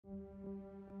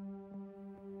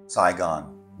Saigon,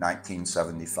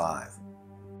 1975.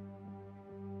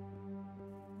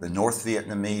 The North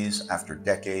Vietnamese, after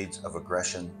decades of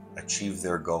aggression, achieved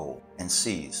their goal and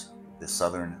seized the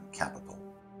southern capital.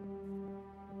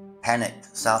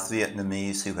 Panicked South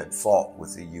Vietnamese who had fought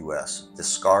with the U.S.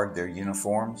 discarded their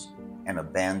uniforms and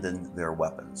abandoned their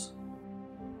weapons.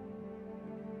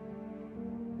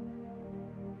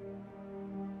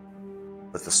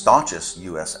 But the staunchest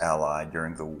U.S. ally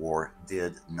during the war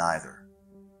did neither.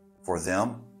 For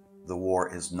them, the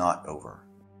war is not over.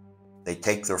 They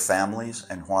take their families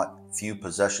and what few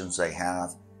possessions they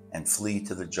have and flee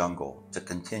to the jungle to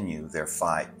continue their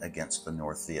fight against the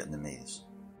North Vietnamese.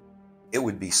 It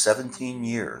would be 17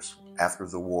 years after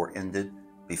the war ended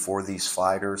before these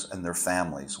fighters and their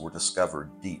families were discovered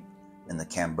deep in the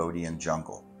Cambodian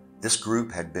jungle. This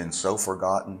group had been so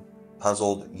forgotten,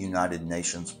 puzzled United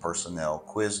Nations personnel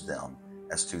quizzed them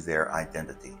as to their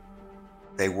identity.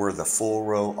 They were the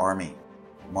FULRO Army,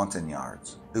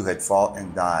 Montagnards, who had fought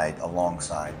and died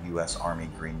alongside U.S. Army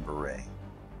Green Beret.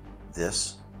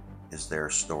 This is their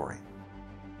story.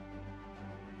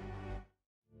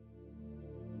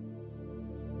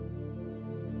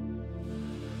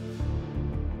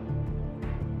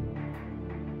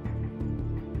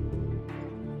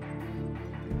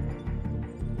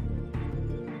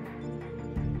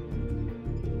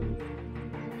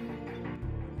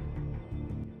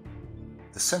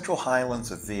 The Central Highlands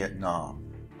of Vietnam,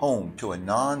 home to a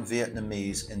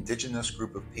non-Vietnamese indigenous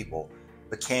group of people,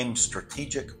 became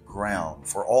strategic ground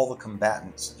for all the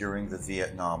combatants during the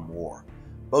Vietnam War.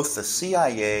 Both the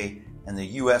CIA and the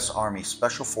U.S. Army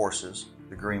Special Forces,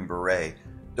 the Green Beret,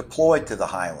 deployed to the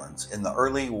highlands in the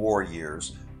early war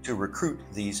years to recruit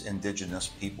these indigenous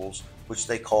peoples, which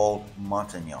they called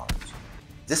Montagnards.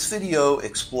 This video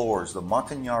explores the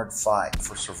Montagnard fight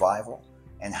for survival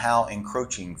and how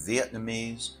encroaching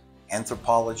Vietnamese,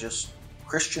 anthropologists,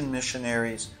 Christian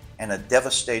missionaries, and a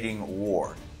devastating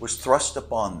war was thrust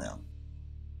upon them.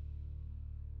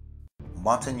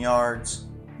 Montagnards,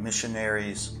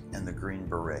 Missionaries, and the Green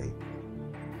Beret.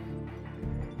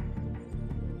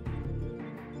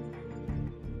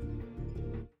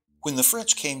 When the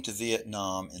French came to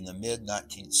Vietnam in the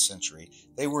mid-19th century,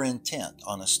 they were intent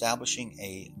on establishing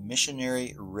a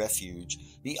missionary refuge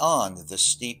beyond the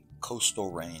steep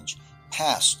coastal range,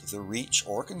 past the reach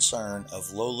or concern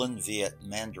of lowland Viet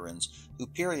mandarins who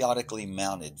periodically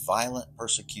mounted violent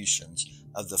persecutions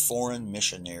of the foreign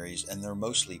missionaries and their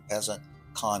mostly peasant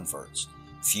converts.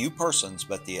 Few persons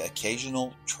but the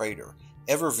occasional trader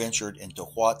ever ventured into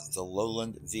what the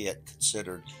lowland Viet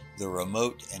considered the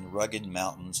remote and rugged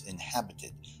mountains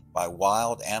inhabited by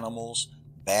wild animals,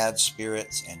 bad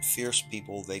spirits, and fierce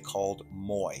people they called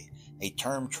Moi, a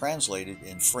term translated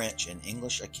in French and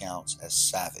English accounts as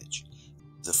savage.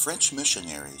 The French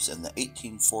missionaries in the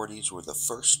 1840s were the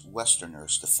first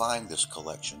Westerners to find this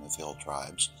collection of hill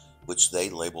tribes, which they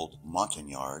labeled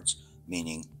Montagnards,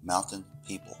 meaning mountain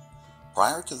people.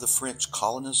 Prior to the French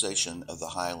colonization of the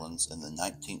highlands in the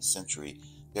 19th century,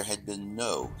 there had been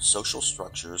no social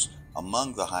structures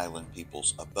among the highland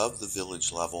peoples above the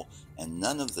village level, and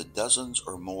none of the dozens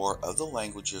or more of the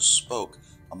languages spoke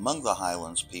among the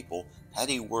highlands people had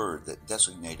a word that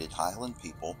designated highland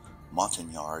people,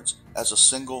 Montagnards, as a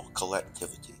single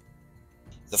collectivity.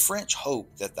 The French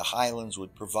hoped that the highlands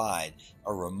would provide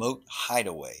a remote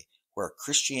hideaway where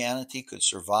Christianity could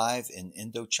survive in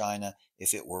Indochina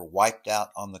if it were wiped out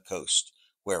on the coast,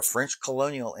 where French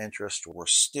colonial interests were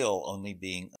still only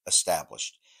being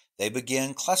established. They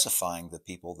began classifying the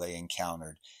people they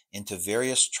encountered into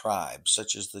various tribes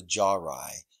such as the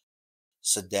Jarai,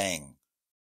 Sedang,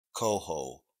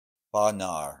 Coho, Ba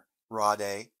Nar,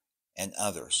 Rade, and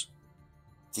others.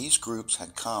 These groups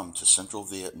had come to central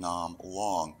Vietnam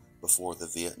long before the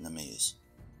Vietnamese.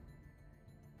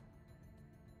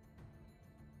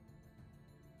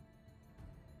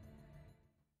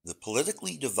 The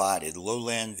politically divided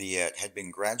lowland Viet had been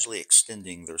gradually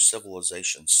extending their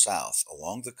civilization south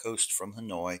along the coast from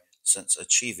Hanoi since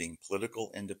achieving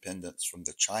political independence from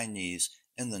the Chinese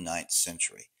in the 9th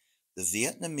century. The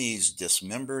Vietnamese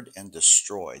dismembered and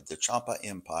destroyed the Champa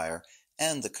Empire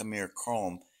and the Khmer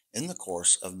Krom in the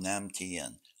course of Nam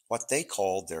Tien, what they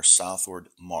called their southward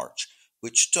march,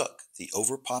 which took the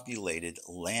overpopulated,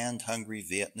 land-hungry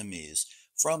Vietnamese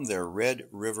from their Red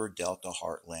River Delta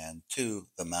heartland to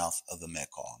the mouth of the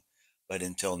Mekong. But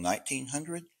until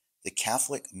 1900, the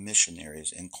Catholic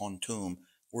missionaries in Kon Tum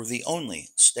were the only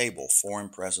stable foreign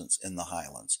presence in the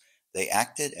highlands. They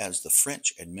acted as the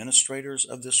French administrators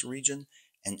of this region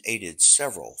and aided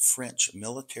several French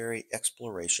military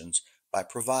explorations by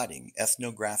providing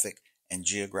ethnographic and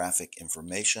geographic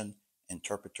information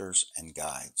interpreters, and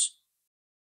guides.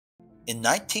 In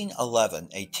 1911,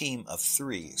 a team of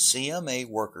 3 CMA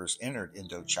workers entered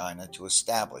Indochina to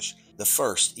establish the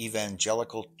first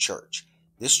evangelical church.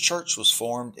 This church was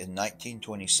formed in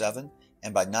 1927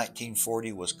 and by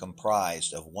 1940 was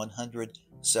comprised of 100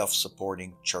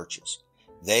 self-supporting churches.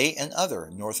 They and other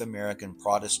North American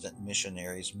Protestant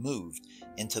missionaries moved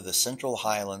into the Central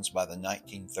Highlands by the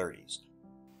 1930s.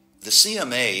 The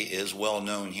CMA is well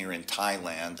known here in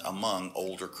Thailand among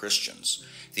older Christians.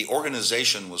 The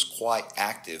organization was quite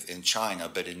active in China,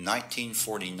 but in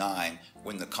 1949,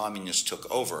 when the communists took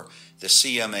over, the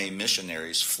CMA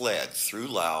missionaries fled through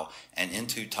Laos and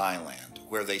into Thailand,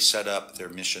 where they set up their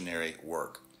missionary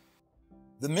work.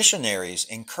 The missionaries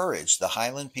encouraged the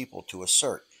Highland people to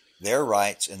assert their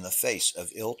rights in the face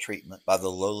of ill treatment by the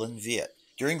lowland Viet.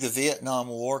 During the Vietnam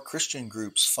War, Christian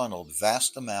groups funneled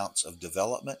vast amounts of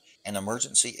development and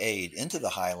emergency aid into the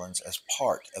highlands as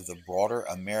part of the broader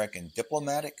American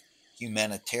diplomatic,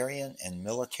 humanitarian, and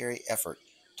military effort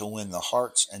to win the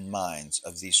hearts and minds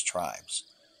of these tribes.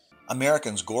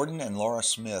 Americans Gordon and Laura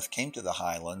Smith came to the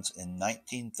highlands in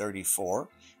 1934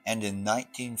 and in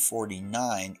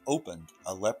 1949 opened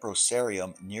a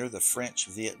leprosarium near the French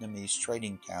Vietnamese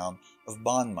trading town of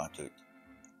Bon Matut.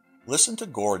 Listen to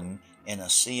Gordon in a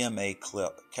CMA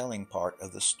clip telling part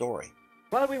of the story.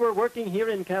 While we were working here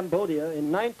in Cambodia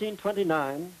in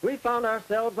 1929, we found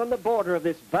ourselves on the border of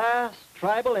this vast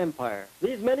tribal empire.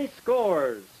 These many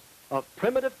scores of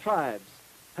primitive tribes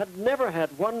had never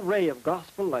had one ray of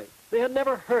gospel light. They had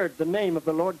never heard the name of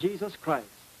the Lord Jesus Christ,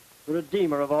 the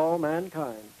Redeemer of all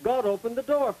mankind. God opened the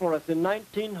door for us in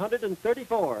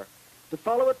 1934 to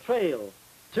follow a trail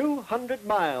 200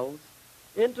 miles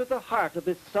into the heart of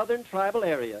this southern tribal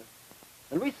area,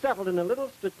 and we settled in a little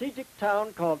strategic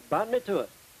town called Ban Mituat.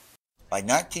 By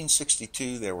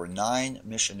 1962, there were 9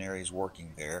 missionaries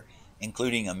working there,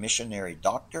 including a missionary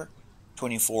doctor,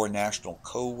 24 national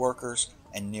co-workers,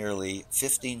 and nearly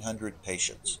 1,500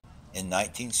 patients. In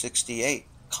 1968,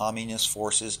 communist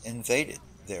forces invaded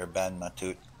their Ban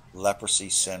Matut leprosy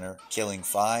center, killing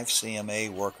 5 CMA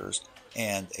workers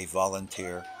and a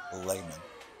volunteer layman.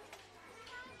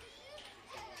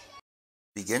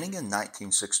 Beginning in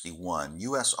 1961,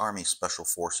 U.S. Army Special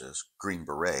Forces, Green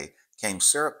Beret, came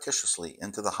surreptitiously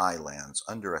into the highlands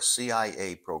under a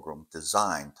CIA program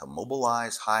designed to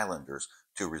mobilize Highlanders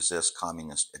to resist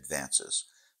communist advances.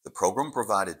 The program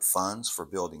provided funds for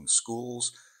building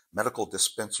schools, medical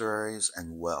dispensaries,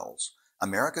 and wells.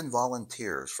 American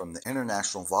volunteers from the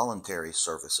International Voluntary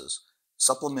Services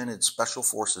supplemented Special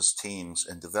Forces teams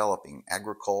in developing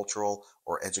agricultural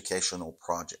or educational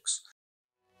projects.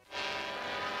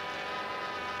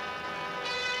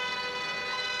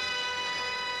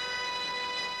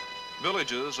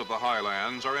 Villages of the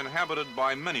highlands are inhabited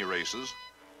by many races,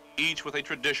 each with a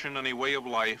tradition and a way of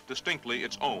life distinctly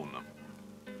its own.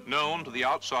 Known to the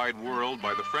outside world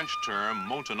by the French term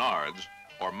Montagnards,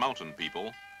 or mountain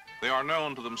people, they are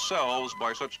known to themselves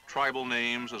by such tribal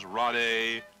names as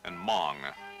Rade and Mong,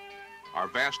 are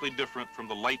vastly different from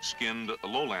the light-skinned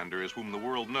lowlanders whom the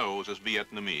world knows as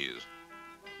Vietnamese.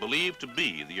 Believed to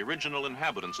be the original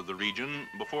inhabitants of the region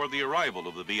before the arrival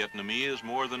of the Vietnamese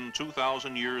more than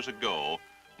 2,000 years ago,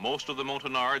 most of the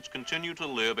Montagnards continue to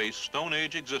live a Stone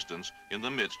Age existence in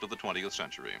the midst of the 20th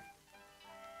century.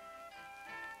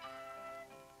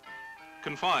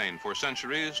 Confined for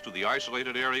centuries to the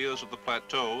isolated areas of the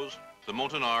plateaus, the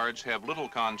Montagnards have little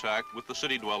contact with the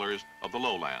city dwellers of the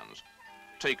lowlands,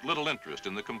 take little interest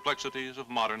in the complexities of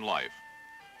modern life.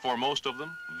 For most of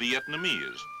them,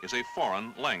 Vietnamese is a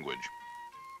foreign language.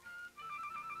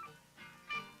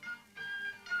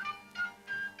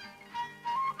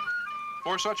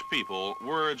 For such people,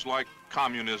 words like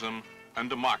communism and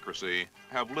democracy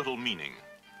have little meaning,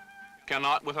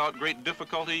 cannot without great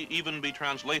difficulty even be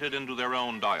translated into their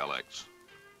own dialects.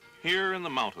 Here in the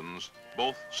mountains,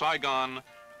 both Saigon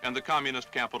and the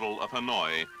communist capital of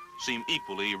Hanoi seem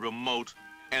equally remote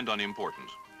and unimportant.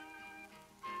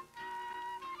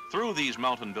 Through these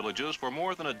mountain villages for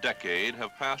more than a decade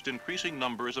have passed increasing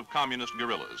numbers of communist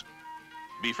guerrillas,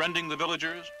 befriending the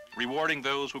villagers, rewarding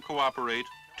those who cooperate,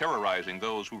 terrorizing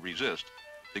those who resist.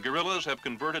 The guerrillas have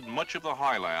converted much of the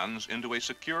highlands into a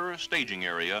secure staging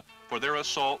area for their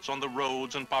assaults on the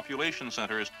roads and population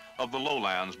centers of the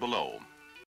lowlands below.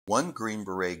 One Green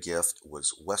Beret gift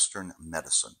was Western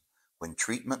medicine. When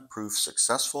treatment proved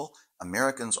successful,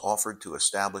 Americans offered to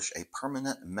establish a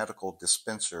permanent medical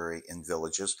dispensary in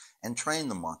villages and train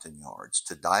the Montagnards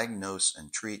to diagnose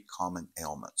and treat common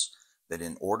ailments. But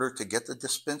in order to get the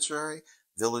dispensary,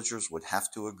 villagers would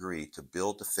have to agree to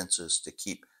build defenses to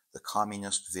keep the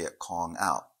communist Viet Cong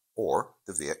out. or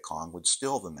the Viet Cong would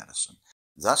steal the medicine.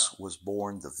 Thus was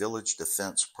born the village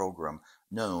defense program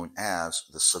known as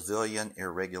the Civilian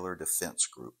Irregular Defense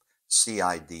Group,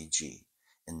 CIDG.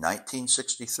 In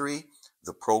 1963,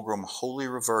 the program wholly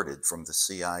reverted from the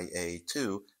CIA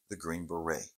to the Green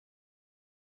Beret.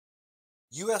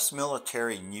 U.S.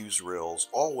 military newsreels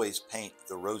always paint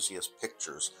the rosiest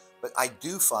pictures, but I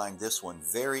do find this one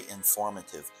very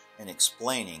informative in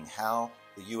explaining how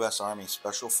the U.S. Army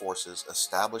Special Forces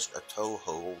established a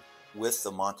toehold with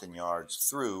the Montagnards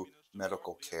through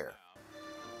medical care.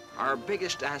 Our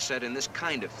biggest asset in this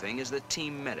kind of thing is the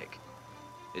team medic.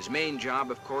 His main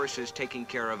job, of course, is taking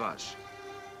care of us.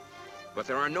 But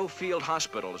there are no field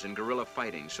hospitals in guerrilla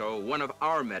fighting, so one of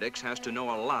our medics has to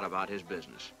know a lot about his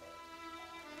business.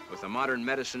 With the modern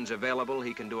medicines available,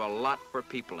 he can do a lot for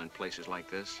people in places like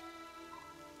this.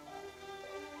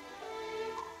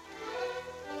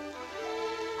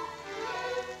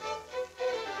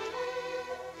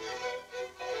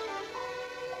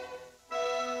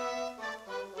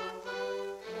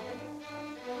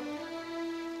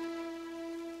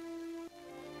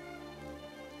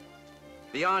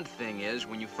 The odd thing is,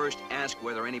 when you first ask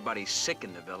whether anybody's sick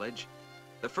in the village,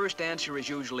 the first answer is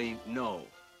usually no.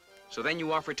 So then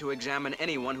you offer to examine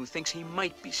anyone who thinks he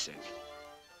might be sick.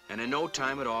 And in no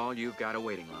time at all, you've got a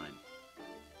waiting line.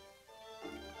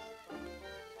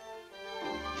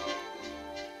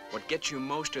 What gets you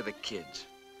most are the kids.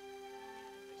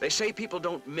 They say people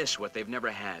don't miss what they've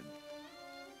never had.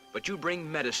 But you bring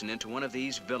medicine into one of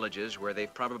these villages where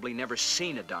they've probably never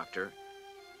seen a doctor,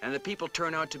 and the people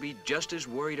turn out to be just as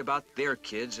worried about their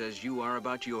kids as you are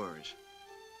about yours.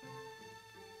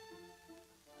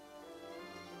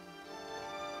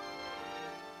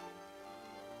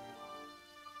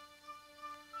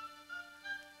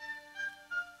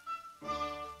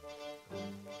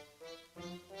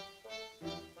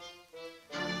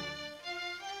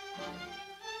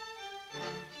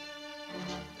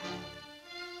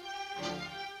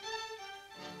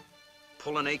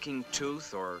 Pull an aching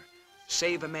tooth or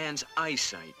save a man's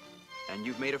eyesight, and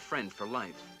you've made a friend for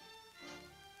life.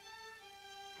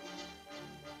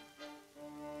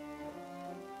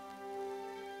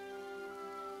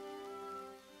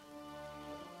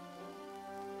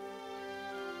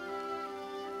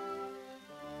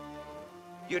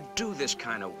 You do this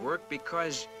kind of work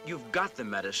because you've got the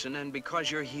medicine and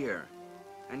because you're here.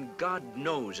 And God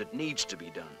knows it needs to be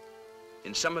done.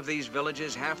 In some of these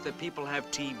villages, half the people have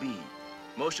TB.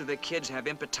 Most of the kids have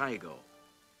impetigo,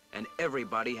 and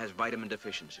everybody has vitamin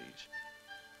deficiencies.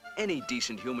 Any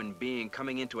decent human being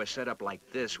coming into a setup like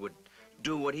this would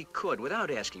do what he could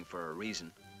without asking for a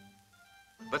reason.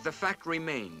 But the fact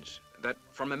remains that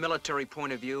from a military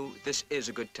point of view, this is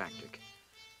a good tactic.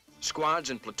 Squads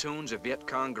and platoons of Viet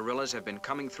Cong guerrillas have been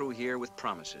coming through here with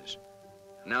promises.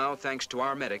 Now, thanks to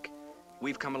our medic,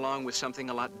 we've come along with something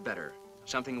a lot better,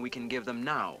 something we can give them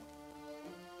now.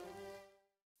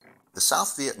 The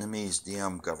South Vietnamese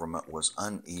Diem government was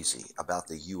uneasy about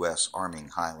the U.S. arming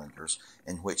Highlanders,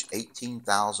 in which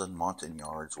 18,000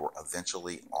 Montagnards were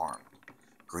eventually armed.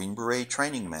 Green Beret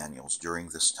training manuals during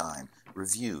this time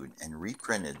reviewed and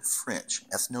reprinted French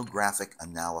ethnographic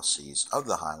analyses of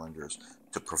the Highlanders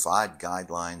to provide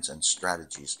guidelines and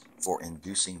strategies for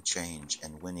inducing change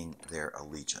and winning their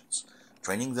allegiance.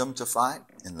 Training them to fight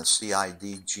in the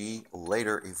CIDG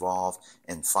later evolved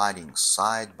in fighting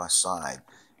side by side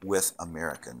with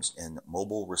Americans in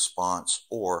mobile response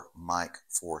or Mike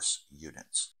force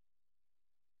units.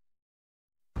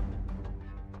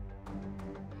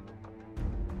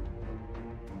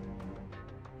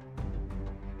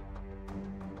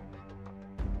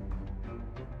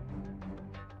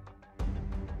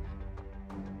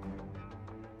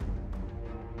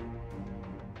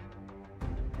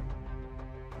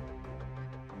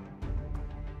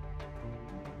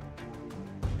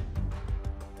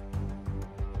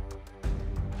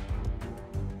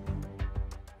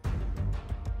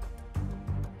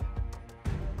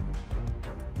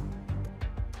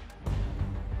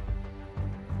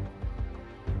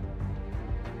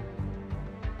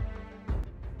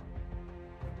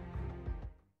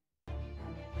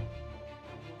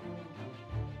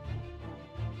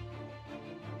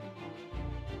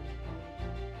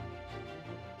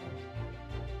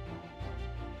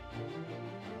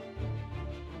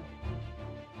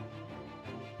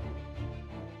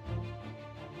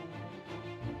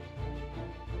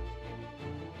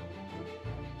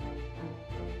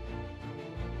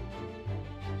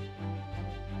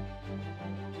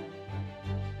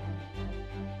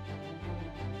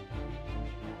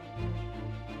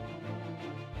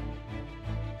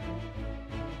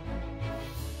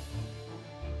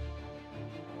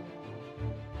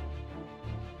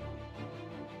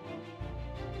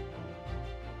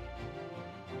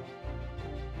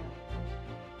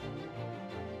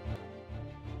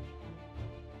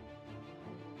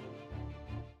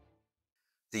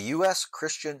 The U.S.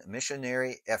 Christian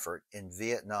missionary effort in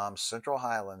Vietnam's Central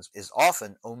Highlands is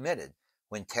often omitted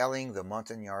when telling the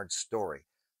Montagnard story,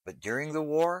 but during the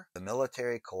war, the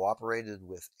military cooperated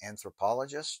with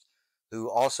anthropologists who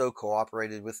also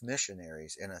cooperated with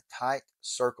missionaries in a tight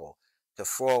circle to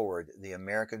forward the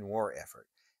American war effort,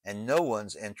 and no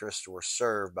one's interests were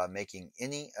served by making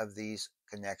any of these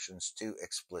connections too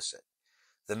explicit.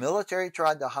 The military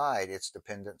tried to hide its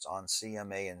dependence on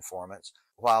CMA informants,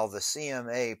 while the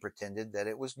CMA pretended that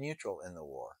it was neutral in the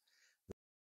war.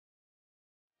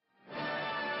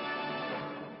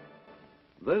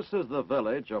 This is the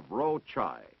village of Ro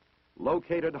Chai.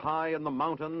 Located high in the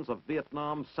mountains of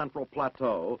Vietnam's Central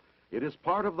Plateau, it is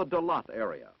part of the Dalat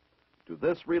area. To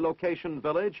this relocation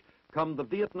village come the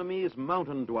Vietnamese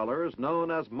mountain dwellers known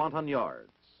as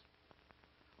Montagnards.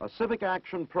 A civic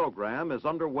action program is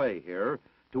underway here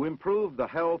to improve the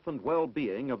health and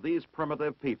well-being of these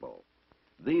primitive people.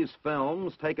 These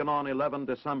films, taken on 11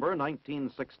 December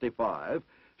 1965,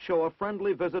 show a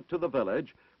friendly visit to the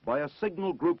village by a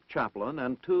signal group chaplain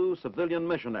and 2 civilian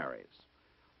missionaries.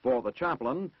 For the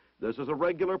chaplain, this is a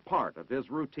regular part of his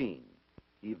routine.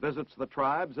 He visits the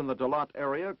tribes in the Dalat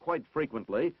area quite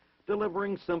frequently,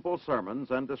 delivering simple sermons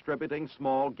and distributing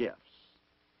small gifts.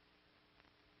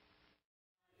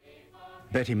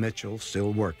 Betty Mitchell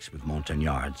still works with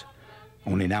Montagnards,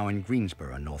 only now in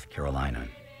Greensboro, North Carolina.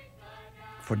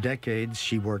 For decades,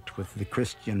 she worked with the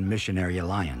Christian Missionary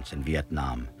Alliance in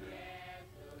Vietnam.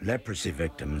 Leprosy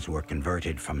victims were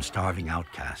converted from starving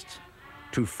outcasts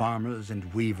to farmers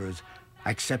and weavers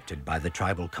accepted by the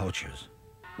tribal cultures.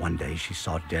 One day, she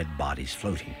saw dead bodies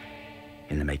floating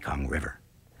in the Mekong River.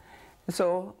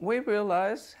 So we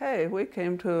realized, hey, we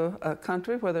came to a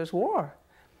country where there's war.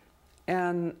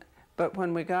 But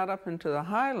when we got up into the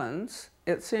highlands,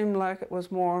 it seemed like it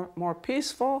was more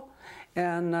peaceful,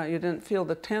 and you didn't feel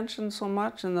the tension so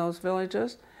much in those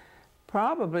villages.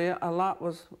 Probably a lot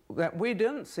that we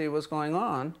didn't see was going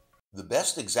on. The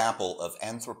best example of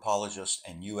anthropologist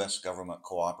and U.S. government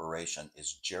cooperation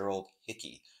is Gerald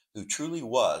Hickey, who truly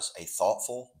was a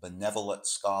thoughtful, benevolent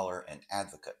scholar and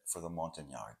advocate for the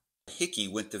Montagnard. Hickey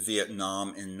went to Vietnam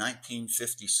in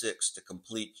 1956 to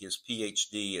complete his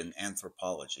Ph.D. in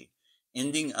anthropology,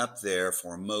 ending up there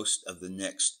for most of the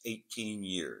next 18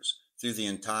 years, through the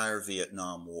entire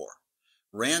Vietnam War.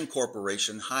 Rand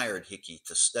Corporation hired Hickey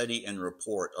to study and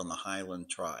report on the Highland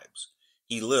tribes.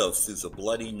 He lived through the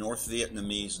bloody North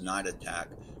Vietnamese night attack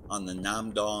on the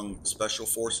Nam Dong Special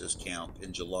Forces camp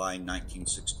in July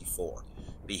 1964,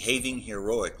 behaving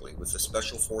heroically, with the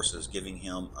Special Forces giving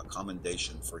him a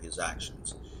commendation for his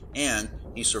actions. And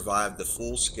he survived the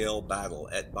full-scale battle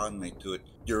at Ban Me Thuot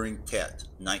during Tet,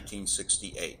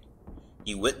 1968.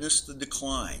 He witnessed the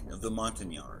decline of the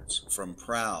Montagnards from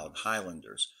proud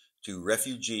Highlanders to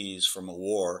refugees from a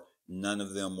war none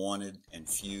of them wanted and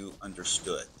few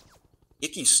understood.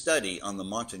 Hickey's study on the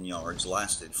Montagnards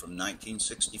lasted from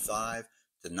 1965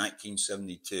 to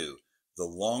 1972, the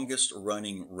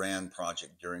longest-running RAND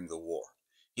project during the war.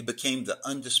 He became the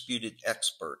undisputed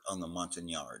expert on the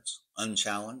Montagnards,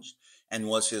 unchallenged, and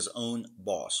was his own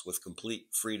boss with complete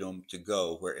freedom to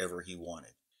go wherever he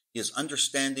wanted. His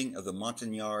understanding of the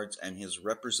Montagnards and his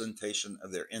representation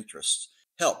of their interests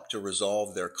helped to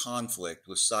resolve their conflict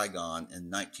with Saigon in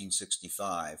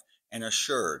 1965 and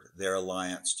assured their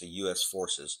alliance to U.S.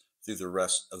 forces through the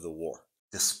rest of the war.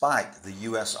 Despite the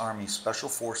U.S. Army Special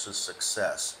Forces'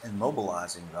 success in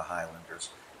mobilizing the Highlanders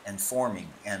and forming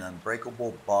an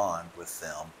unbreakable bond with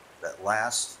them that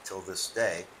lasts till this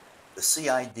day, the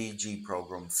CIDG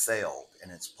program failed in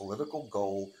its political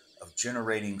goal of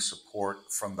generating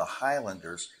support from the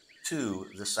Highlanders to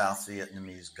the South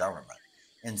Vietnamese government.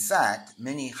 In fact,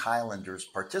 many Highlanders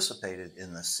participated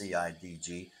in the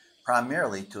CIDG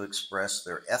primarily to express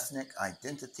their ethnic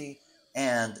identity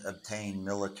and obtain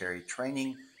military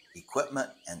training, equipment,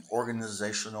 and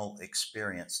organizational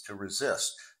experience to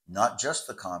resist not just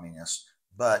the communists,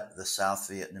 but the South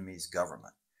Vietnamese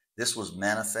government. This was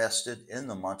manifested in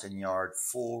the Montagnard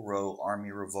FULRO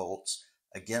Army revolts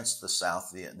against the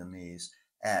South Vietnamese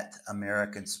at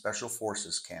American Special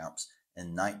Forces camps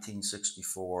in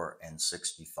 1964 and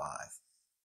 65.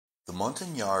 The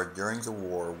Montagnard during the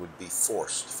war would be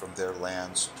forced from their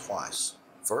lands twice.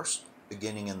 First,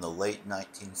 beginning in the late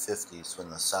 1950s when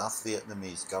the South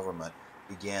Vietnamese government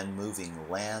began moving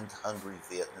land-hungry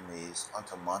Vietnamese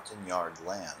onto Montagnard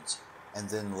lands, and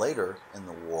then later in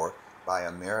the war by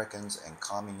Americans and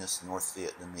communist North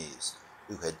Vietnamese,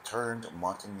 who had turned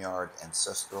Montagnard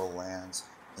ancestral lands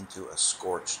into a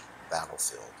scorched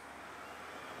battlefield.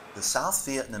 The South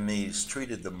Vietnamese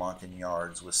treated the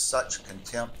Montagnards with such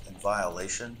contempt and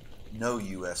violation no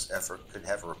U.S. effort could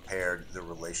have repaired the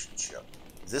relationship.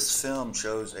 This film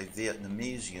shows a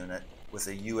Vietnamese unit with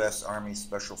a U.S. Army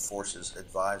Special Forces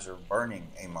advisor burning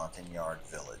a Montagnard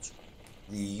village.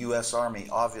 The U.S. Army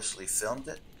obviously filmed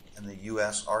it, and the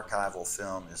U.S. archival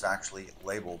film is actually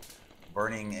labeled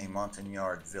Burning a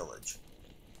Montagnard Village.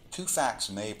 Two facts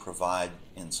may provide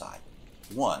insight.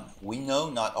 One, we know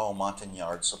not all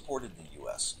Montagnards supported the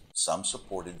U.S. Some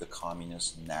supported the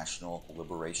Communist National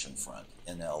Liberation Front,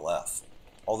 NLF,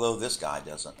 although this guy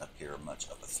doesn't appear much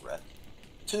of a threat.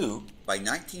 Two, by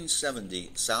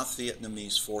 1970, South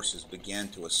Vietnamese forces began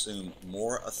to assume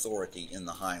more authority in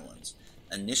the highlands,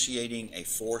 initiating a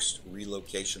forced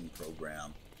relocation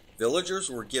program. Villagers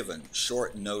were given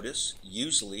short notice,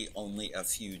 usually only a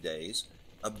few days,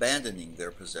 abandoning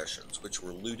their possessions, which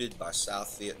were looted by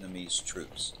South Vietnamese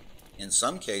troops. In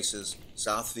some cases,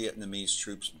 South Vietnamese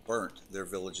troops burnt their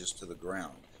villages to the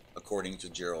ground, according to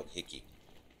Gerald Hickey.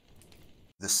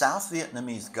 The South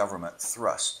Vietnamese government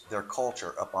thrust their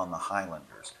culture upon the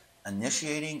Highlanders,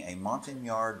 initiating a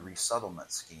Montagnard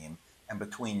resettlement scheme, and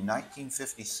between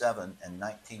 1957 and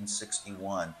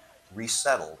 1961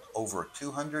 resettled over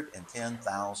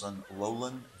 210,000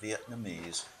 lowland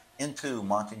Vietnamese into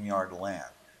Montagnard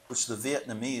land, which the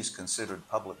Vietnamese considered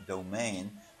public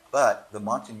domain, but the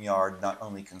Montagnard not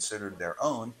only considered their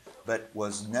own, but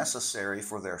was necessary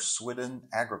for their swidden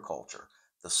agriculture,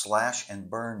 the slash and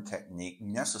burn technique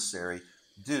necessary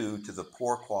due to the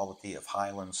poor quality of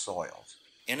highland soils.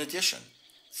 In addition,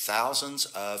 thousands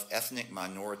of ethnic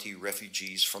minority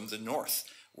refugees from the north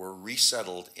were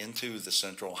resettled into the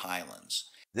Central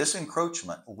Highlands. This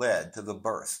encroachment led to the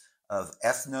birth of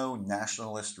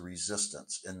ethno-nationalist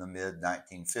resistance in the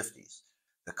mid-1950s.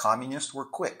 The communists were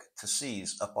quick to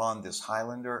seize upon this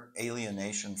Highlander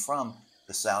alienation from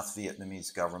the South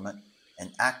Vietnamese government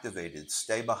and activated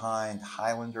stay-behind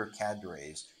Highlander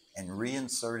cadres and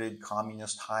reinserted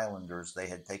communist Highlanders they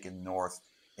had taken north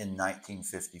in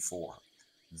 1954.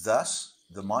 Thus,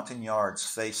 the Montagnards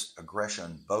faced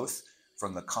aggression both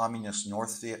from the communist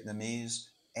North Vietnamese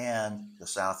and the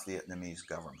South Vietnamese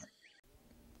government.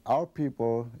 Our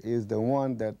people is the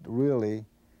one that really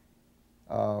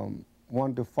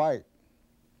want to fight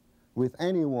with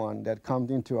anyone that comes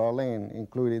into our land,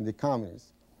 including the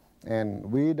communists. And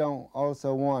we don't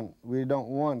want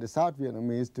the South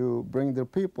Vietnamese to bring their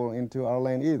people into our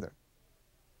land either.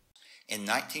 In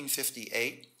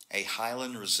 1958, a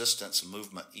Highland resistance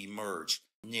movement emerged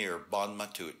near Bon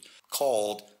Matut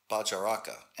called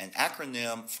Bajaraka, an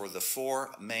acronym for the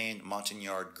four main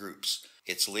Montagnard groups.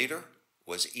 Its leader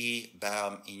was E.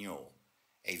 Bam Ignol,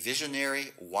 a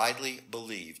visionary widely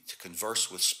believed to converse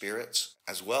with spirits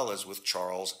as well as with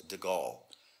Charles de Gaulle.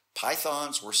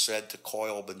 Pythons were said to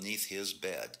coil beneath his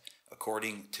bed,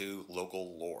 according to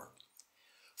local lore.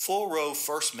 FULRO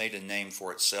first made a name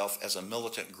for itself as a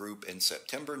militant group in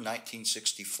September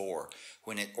 1964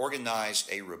 when it organized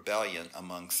a rebellion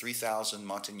among 3,000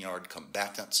 Montagnard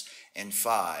combatants and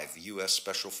 5 U.S.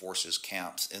 Special Forces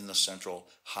camps in the Central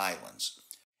Highlands,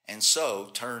 and so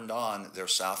turned on their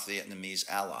South Vietnamese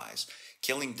allies,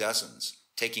 killing dozens,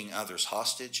 taking others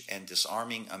hostage, and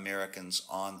disarming Americans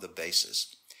on the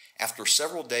bases. After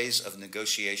several days of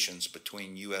negotiations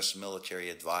between U.S.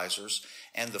 military advisors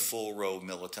and the FULRO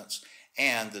militants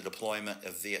and the deployment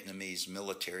of Vietnamese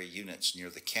military units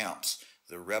near the camps,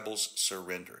 the rebels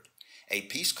surrendered. A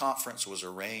peace conference was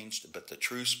arranged, but the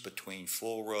truce between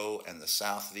FULRO and the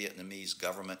South Vietnamese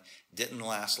government didn't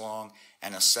last long,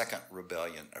 and a second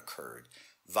rebellion occurred,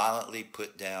 violently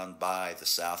put down by the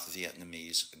South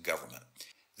Vietnamese government.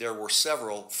 There were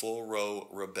several FULRO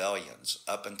rebellions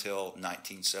up until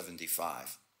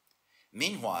 1975.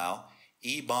 Meanwhile,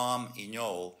 E. Bam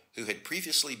Ignol, who had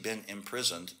previously been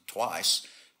imprisoned twice,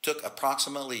 took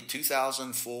approximately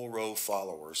 2,000 FULRO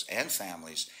followers and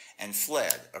families and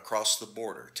fled across the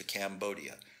border to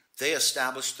Cambodia. They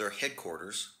established their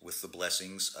headquarters, with the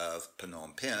blessings of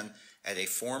Phnom Penh, at a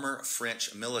former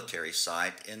French military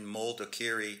site in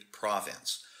Mondulkiri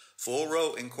province.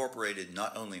 FULRO incorporated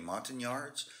not only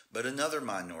Montagnards, but another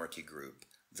minority group,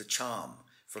 the Cham,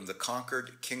 from the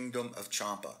conquered Kingdom of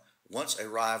Champa, once a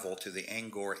rival to the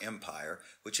Angkor Empire,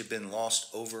 which had been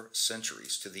lost over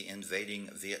centuries to the invading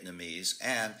Vietnamese,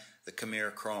 and the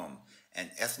Khmer Krom, an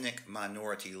ethnic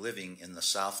minority living in the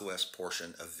southwest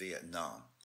portion of Vietnam.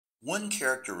 One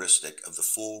characteristic of the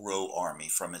FULRO Army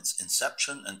from its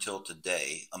inception until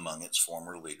today among its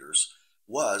former leaders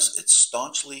was its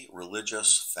staunchly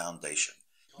religious foundation.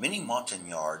 Many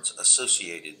Montagnards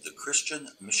associated the Christian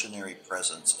missionary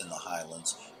presence in the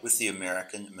highlands with the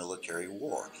American military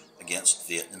war against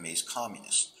Vietnamese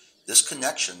communists. This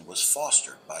connection was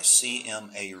fostered by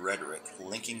CMA rhetoric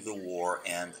linking the war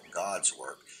and God's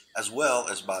work, as well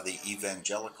as by the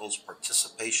evangelicals'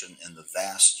 participation in the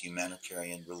vast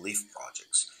humanitarian relief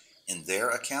projects. In their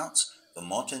accounts, the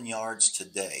Montagnards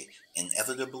today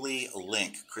inevitably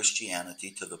link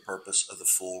Christianity to the purpose of the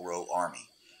FULRO Army.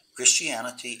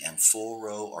 Christianity and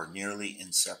FULRO are nearly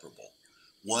inseparable.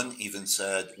 One even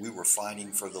said, "We were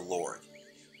fighting for the Lord."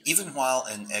 Even while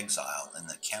in exile in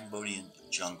the Cambodian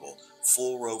jungle,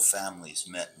 FULRO families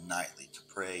met nightly to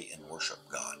pray and worship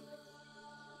God.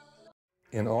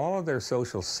 In all of their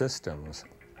social systems,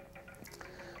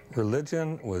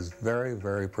 religion was very,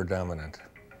 very predominant.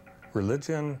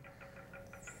 Religion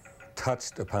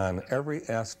touched upon every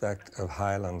aspect of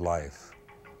Highland life.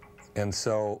 And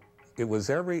so it was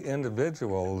every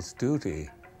individual's duty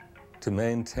to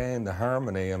maintain the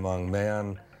harmony among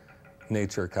man,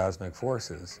 nature, cosmic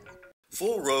forces.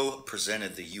 FULRO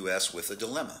presented the U.S. with a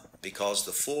dilemma because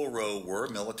the FULRO were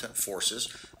militant forces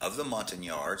of the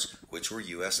Montagnards, which were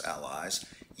U.S. allies,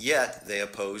 yet they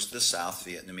opposed the South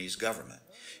Vietnamese government.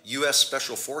 U.S.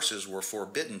 Special Forces were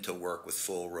forbidden to work with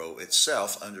FULRO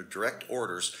itself under direct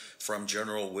orders from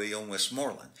General William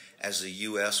Westmoreland, as the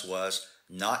U.S. was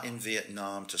not in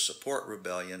Vietnam to support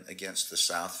rebellion against the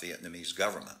South Vietnamese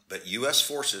government. But U.S.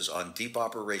 forces on deep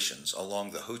operations along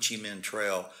the Ho Chi Minh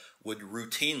Trail would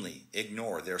routinely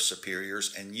ignore their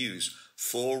superiors and use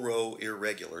FULRO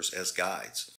irregulars as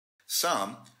guides.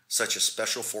 Some, such as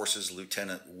Special Forces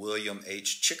Lieutenant William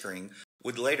H. Chickering,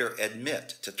 would later admit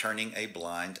to turning a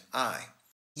blind eye.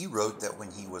 He wrote that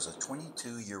when he was a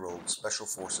 22-year-old Special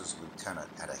Forces lieutenant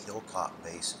at a hilltop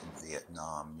base in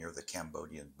Vietnam near the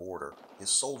Cambodian border,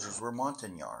 his soldiers were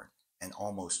Montagnard, and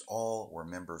almost all were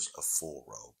members of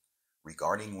FULRO.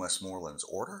 Regarding Westmoreland's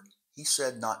order, he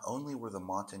said not only were the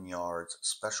Montagnards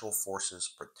Special Forces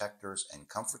protectors and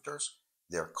comforters,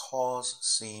 their cause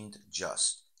seemed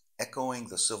just, echoing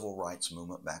the civil rights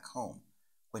movement back home.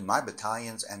 When my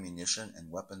battalion's ammunition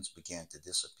and weapons began to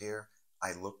disappear,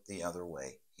 I looked the other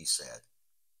way, he said.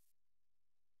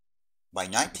 By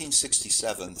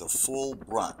 1967, the full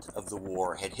brunt of the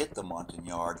war had hit the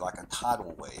Montagnard like a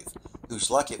tidal wave, whose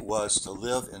luck it was to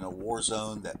live in a war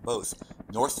zone that both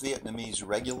North Vietnamese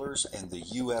regulars and the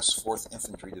U.S. 4th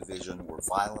Infantry Division were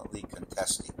violently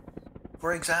contesting.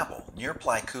 For example, near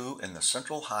Pleiku in the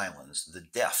Central Highlands, the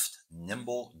deft,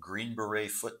 nimble Green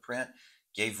Beret footprint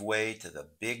gave way to the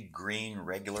big green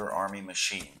regular army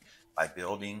machine by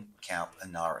building Camp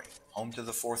Inari, home to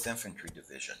the 4th Infantry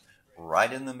Division,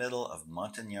 right in the middle of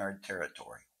Montagnard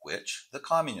territory, which the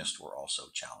communists were also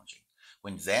challenging.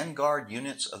 When vanguard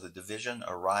units of the division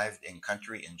arrived in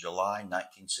country in July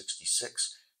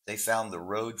 1966, they found the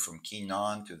road from Qui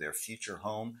Nhon to their future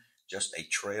home just a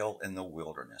trail in the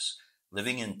wilderness.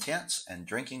 Living in tents and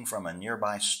drinking from a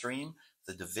nearby stream,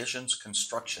 the division's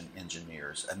construction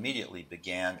engineers immediately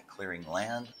began clearing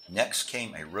land. Next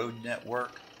came a road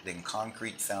network, then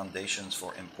concrete foundations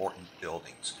for important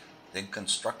buildings, then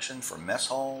construction for mess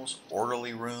halls,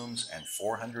 orderly rooms, and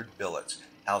 400 billets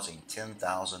housing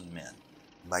 10,000 men.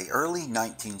 By early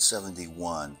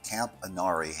 1971, Camp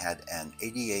Inari had an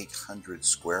 8,800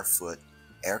 square foot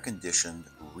air-conditioned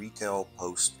retail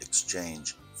post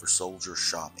exchange for soldier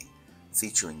shopping,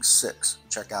 featuring 6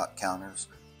 checkout counters,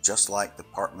 just like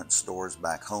department stores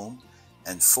back home,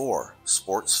 and 4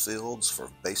 sports fields for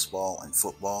baseball and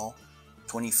football,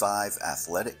 25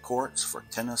 athletic courts for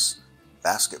tennis,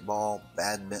 basketball,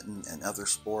 badminton, and other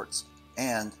sports,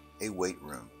 and a weight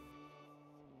room.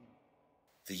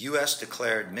 The U.S.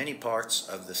 declared many parts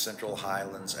of the Central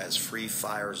Highlands as free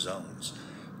fire zones,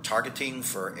 targeting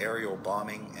for aerial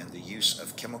bombing and the use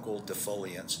of chemical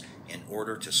defoliants in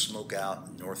order to smoke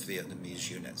out North Vietnamese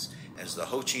units as the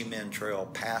Ho Chi Minh Trail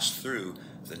passed through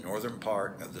the northern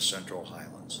part of the Central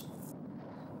Highlands.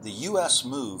 The U.S.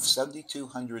 moved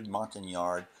 7,200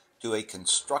 Montagnard to a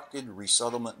constructed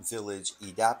resettlement village,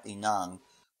 Idap Inang,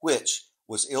 which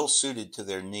was ill-suited to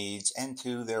their needs and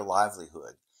to their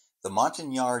livelihood. The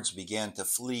Montagnards began to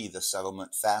flee the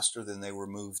settlement faster than they were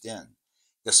moved in.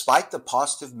 Despite the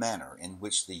positive manner in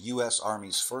which the U.S.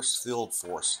 Army's 1st Field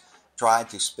Force tried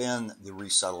to spin the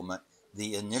resettlement,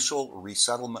 the initial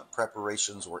resettlement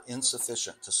preparations were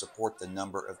insufficient to support the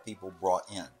number of people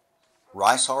brought in.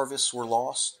 Rice harvests were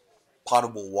lost,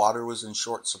 potable water was in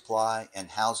short supply,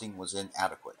 and housing was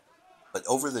inadequate. But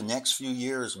over the next few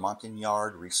years,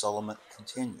 Montagnard resettlement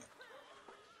continued.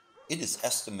 It is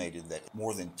estimated that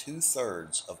more than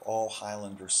 2/3 of all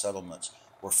Highlander settlements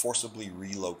were forcibly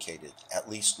relocated, at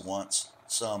least once,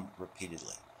 some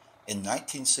repeatedly. In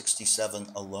 1967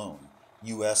 alone,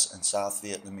 U.S. and South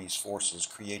Vietnamese forces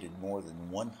created more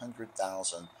than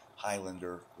 100,000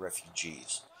 Highlander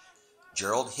refugees.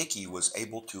 Gerald Hickey was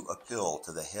able to appeal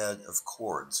to the head of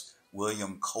Cords,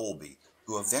 William Colby,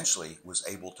 who eventually was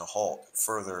able to halt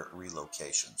further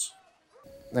relocations.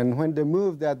 And when they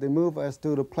moved us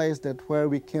to the place where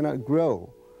we cannot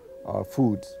grow our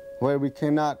food, where we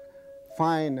cannot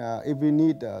find, if we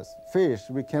need fish,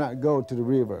 we cannot go to the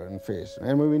river and fish.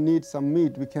 And when we need some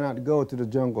meat, we cannot go to the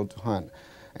jungle to hunt.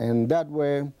 And that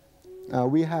way,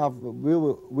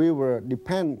 we were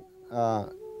dependent.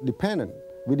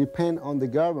 We depend on the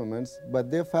governments,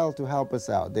 but they failed to help us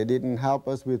out. They didn't help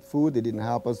us with food, they didn't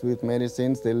help us with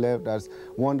medicines. They left us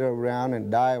wander around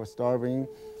and die of starving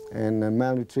and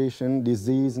malnutrition,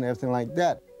 disease, and everything like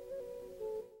that.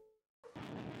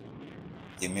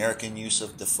 The American use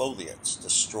of defoliates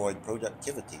destroyed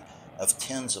productivity of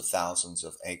tens of thousands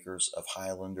of acres of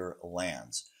Highlander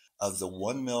lands. Of the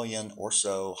 1 million or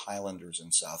so Highlanders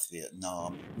in South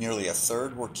Vietnam, nearly a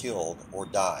third were killed or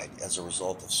died as a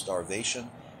result of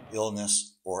starvation,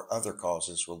 illness, or other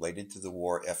causes related to the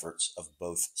war efforts of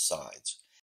both sides.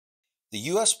 The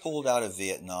U.S. pulled out of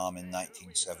Vietnam in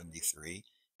 1973,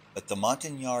 but the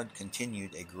Montagnard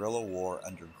continued a guerrilla war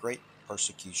under great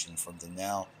persecution from the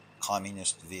now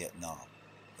communist Vietnam.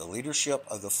 The leadership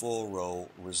of the FULRO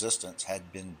resistance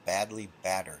had been badly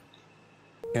battered.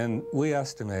 And we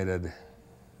estimated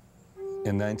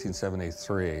in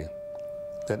 1973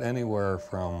 that anywhere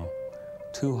from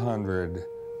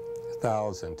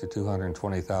 200,000 to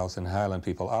 220,000 Highland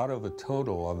people out of a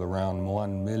total of around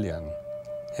 1 million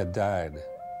had died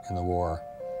in the war.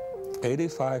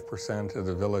 85% of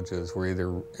the villages were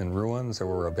either in ruins or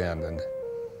were abandoned.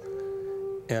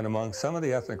 And among some of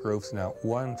the ethnic groups, not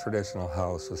one traditional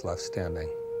house was left standing,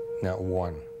 not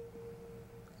one.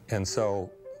 And so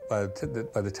by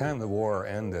the time the war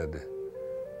ended,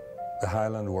 the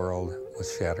Highland world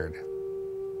was shattered.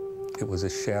 It was a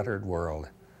shattered world.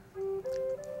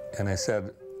 And I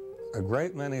said, a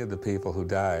great many of the people who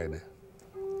died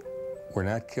were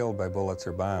not killed by bullets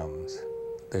or bombs.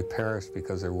 They perished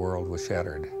because their world was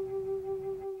shattered.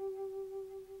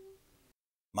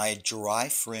 My dry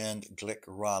friend Glick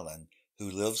Rollin,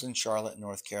 who lives in Charlotte,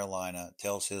 North Carolina,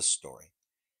 tells his story.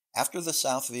 After the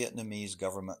South Vietnamese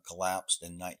government collapsed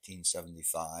in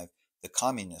 1975, the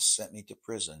communists sent me to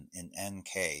prison in An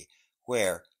Khê,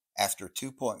 where, after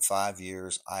 2.5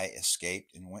 years, I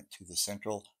escaped and went to the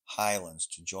Central Highlands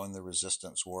to join the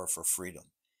resistance war for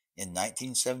freedom. In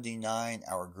 1979,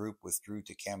 our group withdrew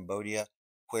to Cambodia,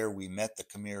 where we met the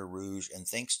Khmer Rouge, and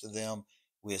thanks to them,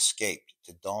 we escaped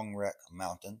to Dong Rek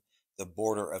Mountain, the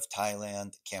border of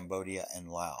Thailand, Cambodia, and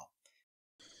Laos.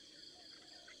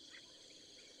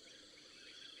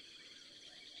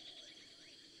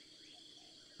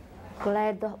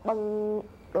 Glad the bung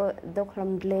the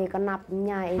clam lay can up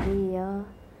nyai here.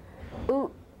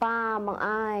 Pa mang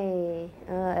ai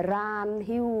ran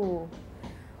hiu.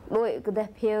 Đôi cái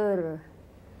đẹp here.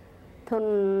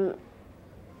 Thun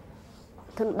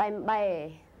bánh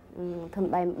bay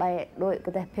đôi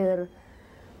cái đẹp here.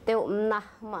 Tiểu na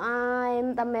mà ai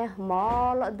ta mẹ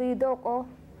mò lọ đi đâu cô.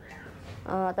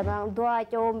 Ta mang đua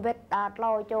chôm vết đạt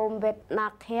lau chôm vết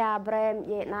nạc thea brem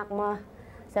ye nạc mà.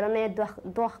 When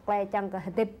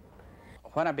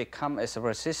I become a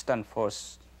resistant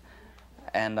force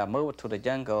and move to the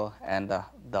jungle, and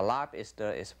the life is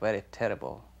there is very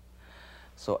terrible.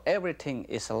 So everything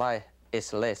is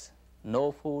less.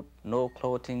 No food, no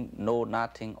clothing, no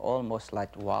nothing, almost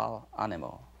like wild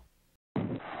animal.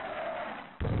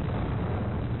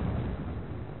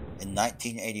 In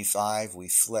 1985, we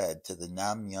fled to the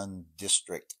Nam Yuen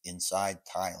district inside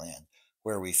Thailand,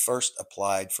 where we first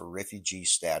applied for refugee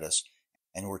status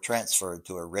and were transferred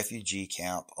to a refugee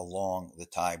camp along the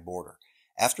Thai border,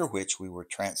 after which we were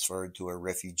transferred to a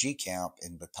refugee camp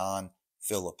in Bataan,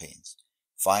 Philippines.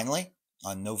 Finally,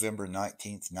 on November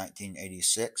 19,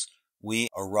 1986, we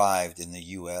arrived in the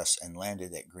U.S. and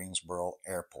landed at Greensboro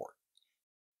Airport.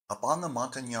 Upon the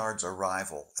Montagnards'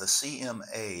 arrival, the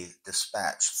CMA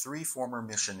dispatched 3 former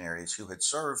missionaries who had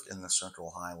served in the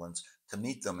Central Highlands to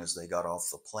meet them as they got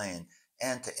off the plane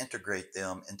and to integrate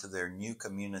them into their new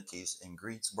communities in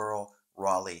Greensboro,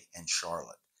 Raleigh, and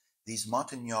Charlotte. These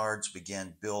Montagnards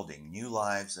began building new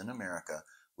lives in America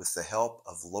with the help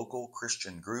of local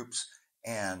Christian groups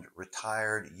and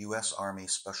retired U.S. Army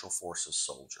Special Forces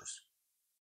soldiers.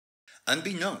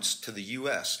 Unbeknownst to the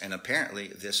U.S. and apparently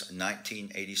this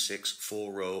 1986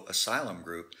 FULRO asylum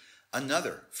group,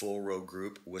 another FULRO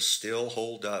group was still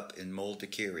holed up in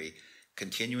Moldakiri,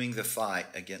 continuing the fight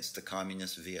against the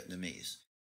communist Vietnamese.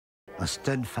 A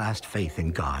steadfast faith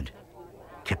in God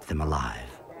kept them alive.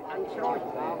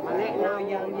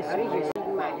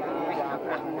 In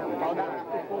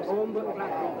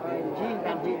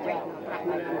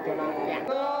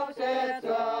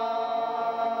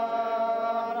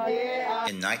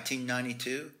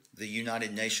 1992, the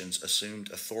United Nations assumed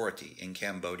authority in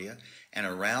Cambodia, and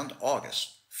around August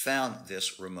found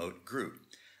this remote group.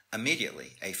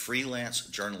 Immediately, a freelance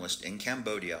journalist in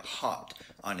Cambodia hopped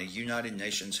on a United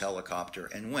Nations helicopter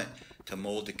and went to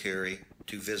Montagnard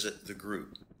to visit the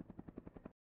group.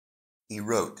 He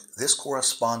wrote, "This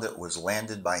correspondent was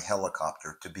landed by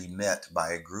helicopter to be met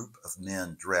by a group of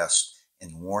men dressed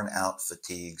in worn-out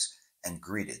fatigues and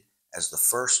greeted as the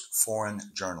first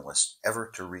foreign journalist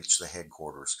ever to reach the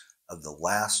headquarters of the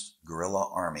last guerrilla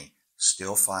army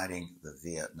still fighting the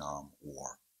Vietnam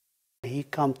War." He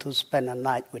come to spend a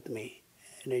night with me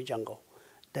in the jungle.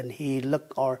 Then he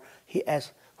looked or he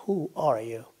asked, "Who are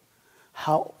you?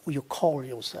 How you call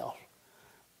yourself?"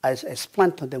 I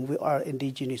explained to them, we are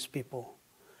indigenous people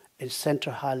in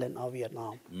Central Highland of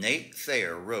Vietnam. Nate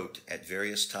Thayer wrote at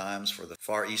various times for the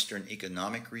Far Eastern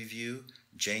Economic Review,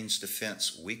 Jane's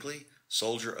Defense Weekly,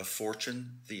 Soldier of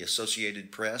Fortune, the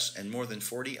Associated Press, and more than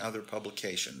 40 other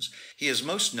publications. He is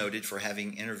most noted for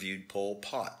having interviewed Pol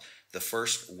Pot, the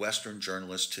first Western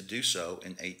journalist to do so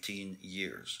in 18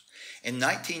 years. In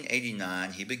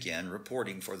 1989, he began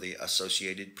reporting for the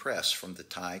Associated Press from the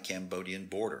Thai-Cambodian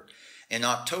border. In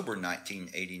October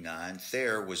 1989,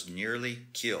 Thayer was nearly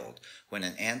killed when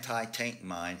an anti-tank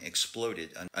mine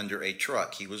exploded under a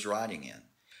truck he was riding in.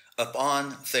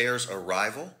 Upon Thayer's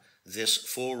arrival, this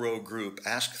FULRO group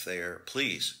asked Thayer,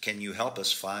 "Please, can you help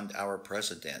us find our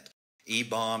president,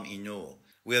 Ibom Inul?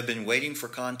 We have been waiting for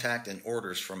contact and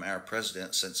orders from our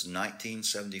president since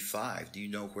 1975. Do you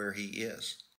know where he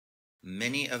is?"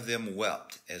 Many of them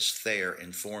wept as Thayer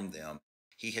informed them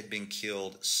he had been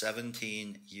killed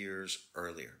 17 years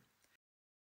earlier.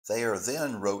 Thayer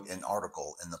then wrote an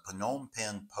article in the Phnom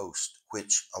Penh Post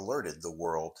which alerted the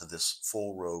world to this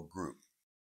FULRO group.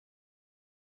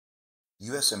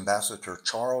 U.S. Ambassador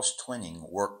Charles Twining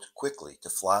worked quickly to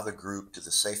fly the group to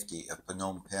the safety of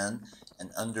Phnom Penh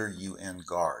and under UN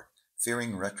guard,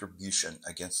 fearing retribution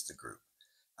against the group.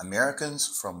 Americans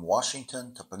from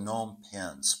Washington to Phnom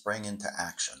Penh sprang into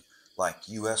action, like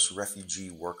U.S. refugee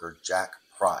worker Jack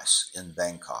Price in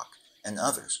Bangkok and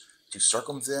others, to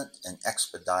circumvent and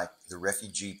expedite the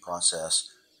refugee process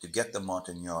to get the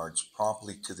Montagnards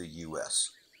promptly to the U.S.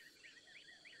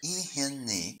 E. Hin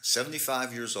Ni,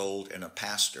 75 years old and a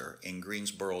pastor in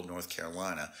Greensboro, North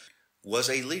Carolina, was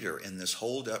a leader in this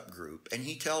hold-up group, and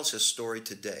he tells his story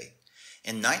today.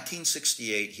 In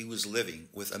 1968, he was living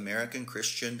with American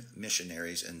Christian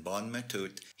missionaries in Bon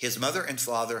Matut. His mother and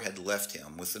father had left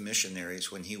him with the missionaries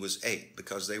when he was 8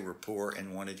 because they were poor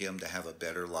and wanted him to have a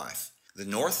better life. The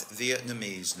North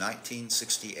Vietnamese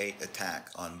 1968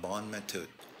 attack on Bon Matut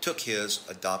took his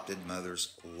adopted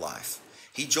mother's life.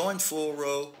 He joined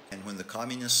FULRO, and when the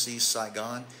communists seized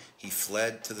Saigon, he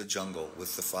fled to the jungle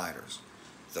with the fighters.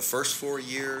 The first 4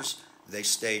 years, they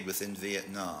stayed within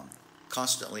Vietnam,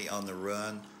 constantly on the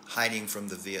run, hiding from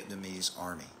the Vietnamese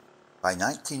army. By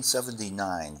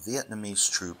 1979, Vietnamese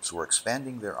troops were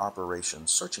expanding their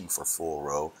operations searching for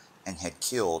FULRO and had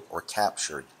killed or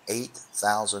captured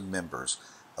 8,000 members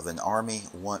of an army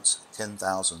once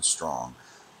 10,000 strong.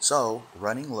 So,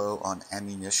 running low on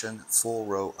ammunition,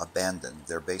 FULRO abandoned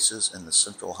their bases in the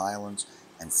Central Highlands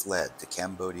and fled to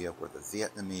Cambodia, where the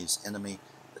Vietnamese enemy,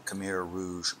 the Khmer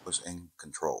Rouge, was in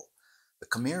control. The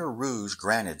Khmer Rouge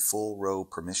granted FULRO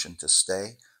permission to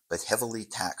stay, but heavily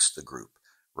taxed the group,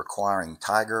 requiring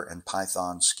tiger and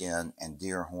python skin and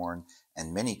deer horn,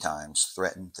 and many times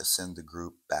threatened to send the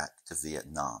group back to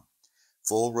Vietnam.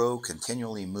 FULRO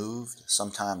continually moved,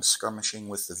 sometimes skirmishing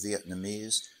with the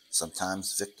Vietnamese,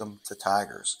 sometimes victim to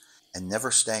tigers, and never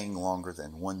staying longer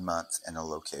than 1 month in a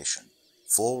location.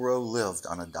 FULRO lived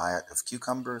on a diet of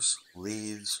cucumbers,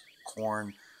 leaves,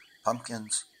 corn,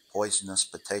 pumpkins, poisonous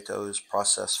potatoes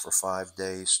processed for 5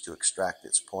 days to extract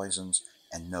its poisons,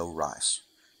 and no rice.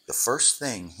 The first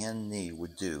thing Hin Ni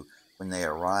would do when they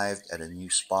arrived at a new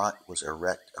spot was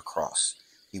erect a cross.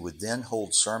 He would then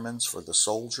hold sermons for the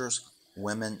soldiers,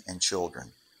 women, and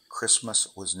children. Christmas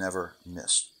was never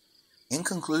missed. In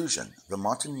conclusion, the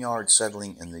Montagnard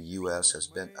settling in the U.S. has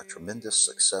been a tremendous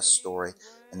success story,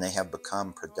 and they have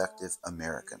become productive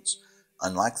Americans.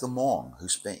 Unlike the Hmong, who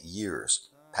spent years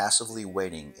passively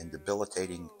waiting in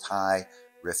debilitating Thai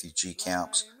refugee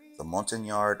camps, the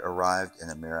Montagnard arrived in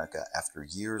America after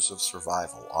years of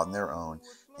survival on their own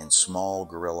in small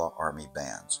guerrilla army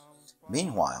bands.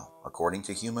 Meanwhile, according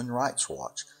to Human Rights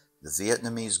Watch, the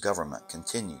Vietnamese government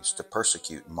continues to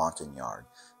persecute Montagnard,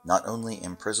 not only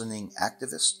imprisoning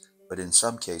activists, but in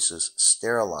some cases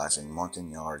sterilizing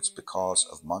Montagnards because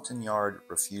of Montagnard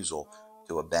refusal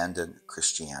to abandon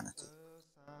Christianity.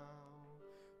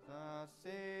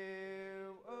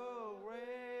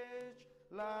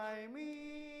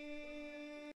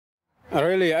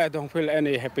 Really, I don't feel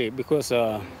any happy because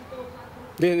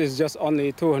this is just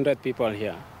only 200 people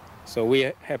here. So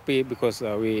we're happy because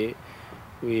we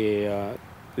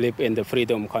live in the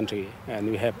freedom country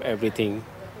and we have everything.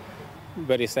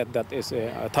 Very sad that is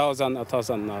a thousand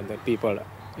the people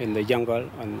in the jungle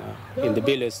and in the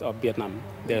village of Vietnam.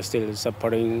 They're still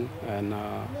suffering and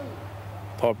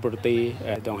poverty.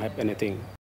 Don't have anything.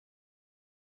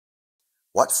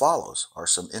 What follows are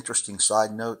some interesting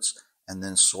side notes and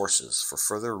then sources for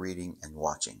further reading and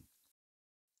watching.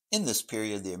 In this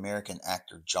period, the American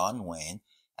actor John Wayne,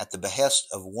 at the behest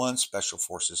of one Special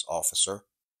Forces officer,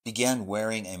 began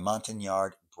wearing a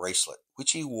Montagnard bracelet,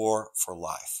 which he wore for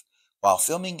life. While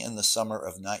filming in the summer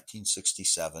of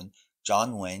 1967,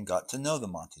 John Wayne got to know the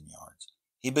Montagnards.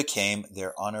 He became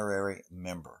their honorary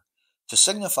member. To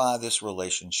signify this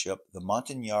relationship, the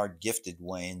Montagnard gifted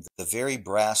Wayne the very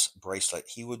brass bracelet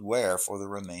he would wear for the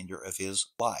remainder of his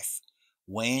life.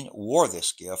 Wayne wore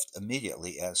this gift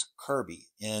immediately as Kirby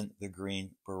in the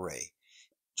Green Beret.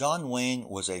 John Wayne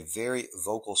was a very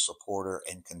vocal supporter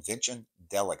and convention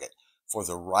delegate for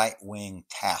the right-wing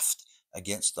Taft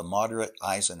against the moderate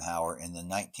Eisenhower in the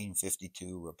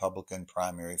 1952 Republican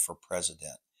primary for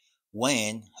president.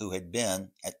 Wayne, who had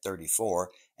been, at 34,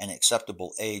 an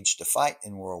acceptable age to fight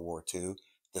in World War II,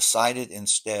 decided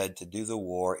instead to do the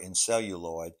war in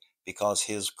celluloid because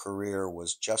his career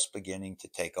was just beginning to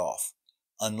take off.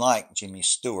 Unlike Jimmy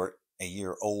Stewart, a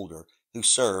year older, who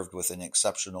served with an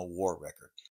exceptional war record.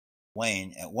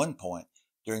 Wayne, at one point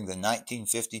during the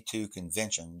 1952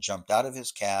 convention, jumped out of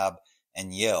his cab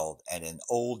and yelled at an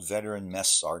old veteran mess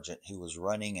sergeant who was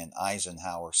running an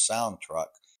Eisenhower sound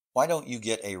truck, "Why don't you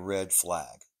get a red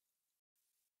flag?"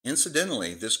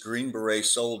 Incidentally, this Green Beret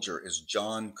soldier is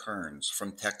John Kearns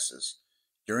from Texas.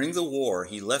 During the war,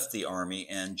 he left the Army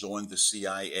and joined the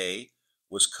CIA,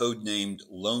 was codenamed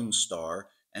Lone Star,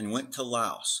 and went to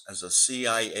Laos as a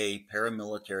CIA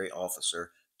paramilitary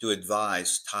officer to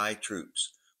advise Thai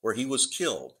troops, where he was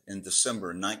killed in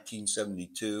December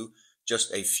 1972,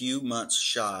 just a few months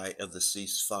shy of the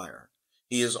ceasefire.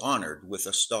 He is honored with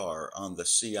a star on the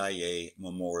CIA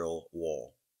Memorial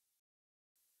Wall.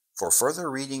 For further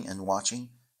reading and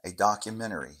watching, a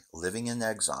documentary, Living in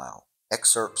Exile,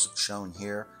 excerpts shown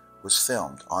here, was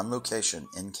filmed on location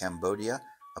in Cambodia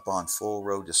upon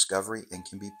FULRO discovery and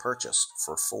can be purchased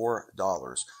for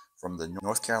 $4 from the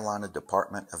North Carolina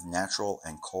Department of Natural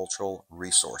and Cultural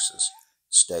Resources,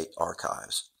 State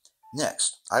Archives.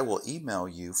 Next, I will email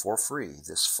you for free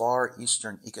this Far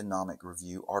Eastern Economic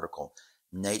Review article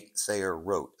Nate Thayer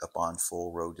wrote upon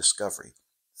FULRO discovery.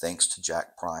 Thanks to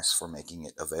Jack Price for making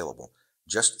it available.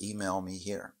 Just email me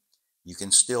here. You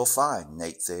can still find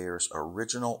Nate Thayer's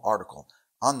original article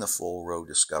on the FULRO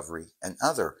discovery and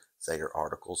other Thayer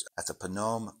articles at the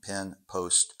Phnom Penh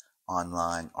Post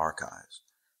online archives.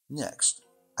 Next,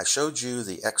 I showed you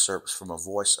the excerpts from a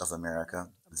Voice of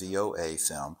America VOA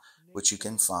film, which you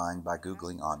can find by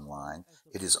Googling online.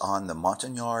 It is on the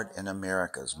Montagnard and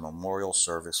America's memorial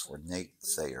service for Nate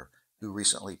Thayer, who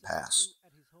recently passed.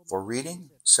 For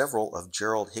reading, several of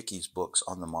Gerald Hickey's books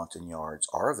on the Montagnards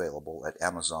are available at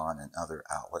Amazon and other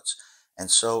outlets, and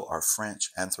so are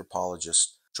French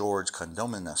anthropologist George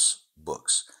Condominus'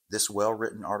 books. This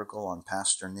well-written article on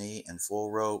Pastor Nee and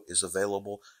FULRO is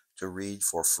available to read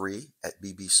for free at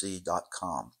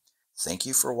bbc.com. Thank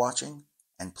you for watching,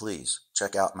 and please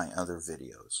check out my other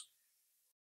videos.